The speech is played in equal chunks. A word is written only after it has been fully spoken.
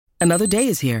Another day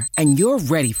is here, and you're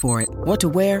ready for it. What to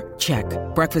wear? Check.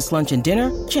 Breakfast, lunch, and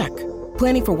dinner? Check.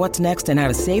 Planning for what's next and how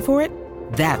to save for it?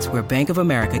 That's where Bank of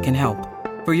America can help.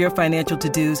 For your financial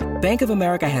to-dos, Bank of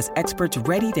America has experts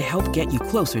ready to help get you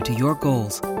closer to your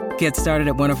goals. Get started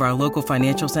at one of our local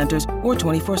financial centers or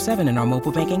 24/7 in our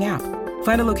mobile banking app.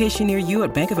 Find a location near you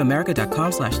at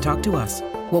bankofamerica.com/talktous.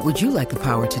 What would you like the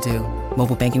power to do?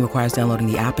 Mobile banking requires downloading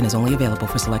the app and is only available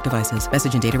for select devices.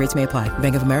 Message and data rates may apply.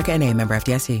 Bank of America N.A., member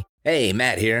FDIC. Hey,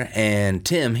 Matt here, and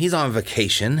Tim, he's on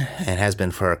vacation and has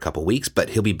been for a couple weeks, but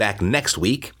he'll be back next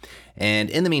week. And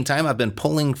in the meantime, I've been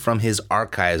pulling from his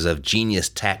archives of genius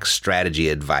tax strategy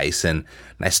advice, and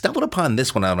I stumbled upon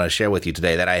this one I'm going to share with you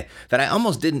today that I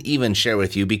almost didn't even share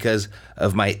with you because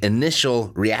of my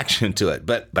initial reaction to it,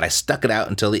 but I stuck it out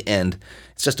until the end.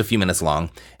 It's just a few minutes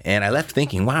long, and I left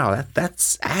thinking, wow,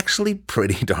 that's actually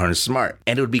pretty darn smart,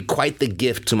 and it would be quite the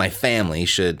gift to my family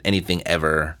should anything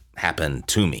ever happen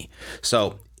to me.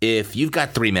 So if you've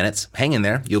got 3 minutes, hang in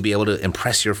there. You'll be able to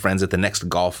impress your friends at the next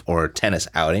golf or tennis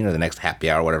outing or the next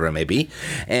happy hour, whatever it may be.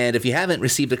 And if you haven't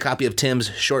received a copy of Tim's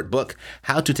short book,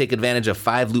 How to Take Advantage of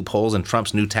 5 Loopholes in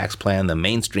Trump's New Tax Plan the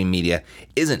Mainstream Media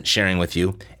Isn't Sharing with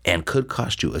You and could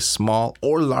cost you a small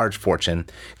or large fortune,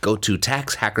 go to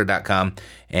taxhacker.com.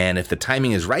 And if the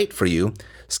timing is right for you,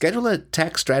 schedule a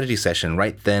tax strategy session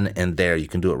right then and there. You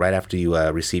can do it right after you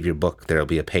receive your book. There'll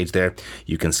be a page there.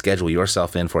 You can schedule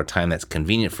yourself in for a time that's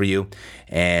convenient for you.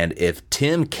 And if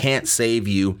Tim can't save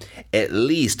you at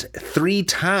least 3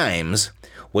 times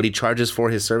what he charges for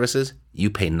his services, you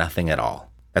pay nothing at all.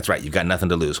 That's right, you've got nothing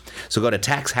to lose. So go to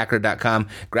taxhacker.com,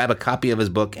 grab a copy of his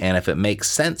book, and if it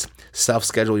makes sense,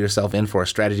 self-schedule yourself in for a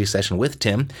strategy session with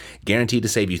Tim, guaranteed to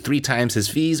save you 3 times his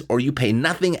fees, or you pay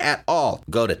nothing at all.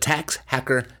 Go to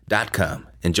taxhacker.com.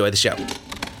 Enjoy the show.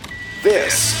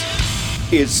 This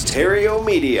is Stereo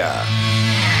Media.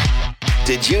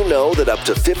 Did you know that up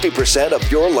to 50%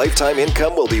 of your lifetime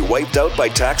income will be wiped out by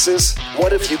taxes?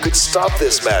 What if you could stop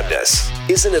this madness?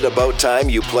 Isn't it about time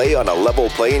you play on a level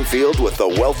playing field with the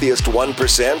wealthiest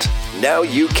 1%? Now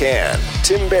you can.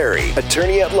 Tim Berry,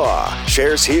 attorney at law,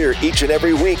 shares here each and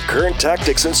every week current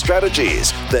tactics and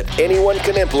strategies that anyone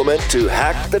can implement to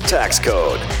hack the tax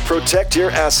code, protect your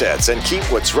assets, and keep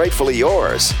what's rightfully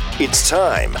yours. It's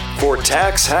time for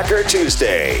Tax Hacker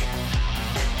Tuesday.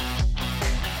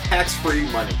 Tax-free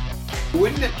money.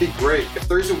 Wouldn't it be great if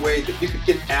there's a way that you could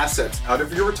get assets out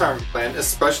of your retirement plan,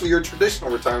 especially your traditional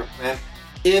retirement plan,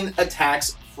 in a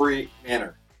tax-free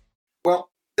manner? Well,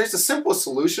 there's a simple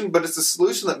solution, but it's a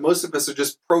solution that most of us are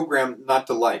just programmed not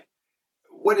to like.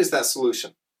 What is that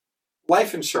solution?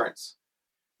 Life insurance.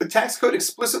 The tax code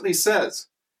explicitly says,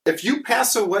 if you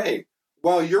pass away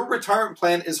while your retirement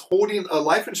plan is holding a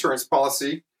life insurance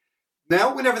policy,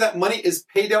 now, whenever that money is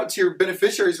paid out to your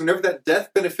beneficiaries, whenever that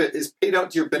death benefit is paid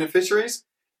out to your beneficiaries,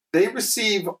 they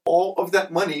receive all of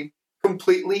that money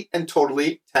completely and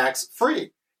totally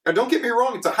tax-free. Now, don't get me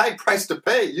wrong, it's a high price to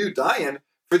pay, you dying,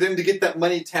 for them to get that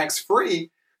money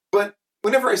tax-free. But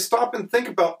whenever I stop and think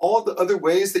about all the other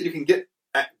ways that you can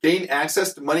gain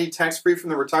access to money tax-free from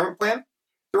the retirement plan,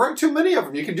 there aren't too many of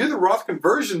them. You can do the Roth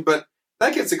conversion, but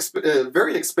that gets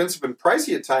very expensive and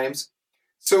pricey at times.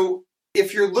 So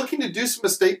if you're looking to do some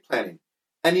estate planning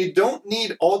and you don't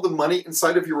need all the money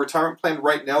inside of your retirement plan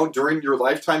right now during your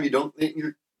lifetime, you don't think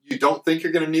you're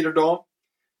going to need it all,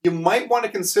 you might want to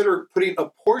consider putting a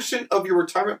portion of your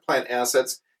retirement plan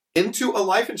assets into a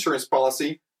life insurance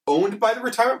policy owned by the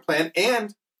retirement plan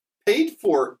and paid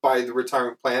for by the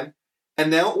retirement plan. And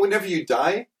now whenever you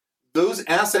die, those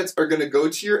assets are going to go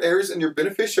to your heirs and your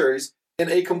beneficiaries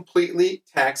in a completely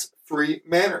tax-free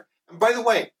manner. And by the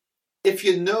way, if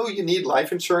you know you need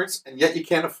life insurance and yet you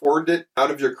can't afford it out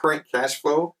of your current cash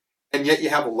flow, and yet you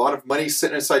have a lot of money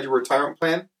sitting inside your retirement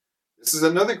plan, this is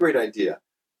another great idea.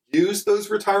 Use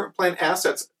those retirement plan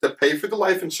assets to pay for the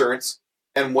life insurance.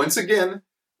 And once again,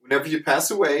 whenever you pass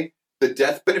away, the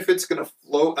death benefit's going to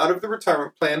flow out of the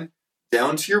retirement plan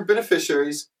down to your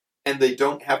beneficiaries, and they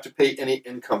don't have to pay any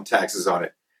income taxes on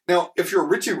it. Now, if you're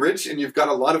richy rich and you've got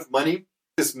a lot of money,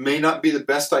 this may not be the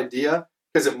best idea,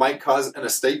 because it might cause an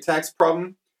estate tax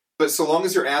problem. But so long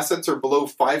as your assets are below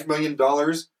 $5 million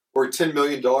or $10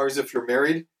 million if you're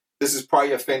married, this is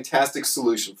probably a fantastic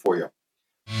solution for you.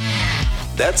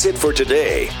 That's it for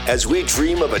today, as we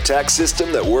dream of a tax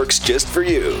system that works just for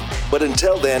you. But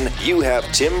until then, you have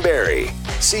Tim Berry.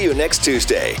 See you next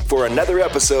Tuesday for another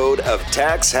episode of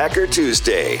Tax Hacker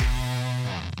Tuesday.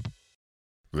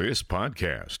 This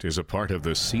podcast is a part of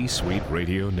the C-Suite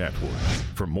Radio Network.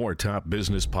 For more top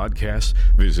business podcasts,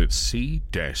 visit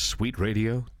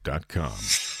c-suiteradio.com.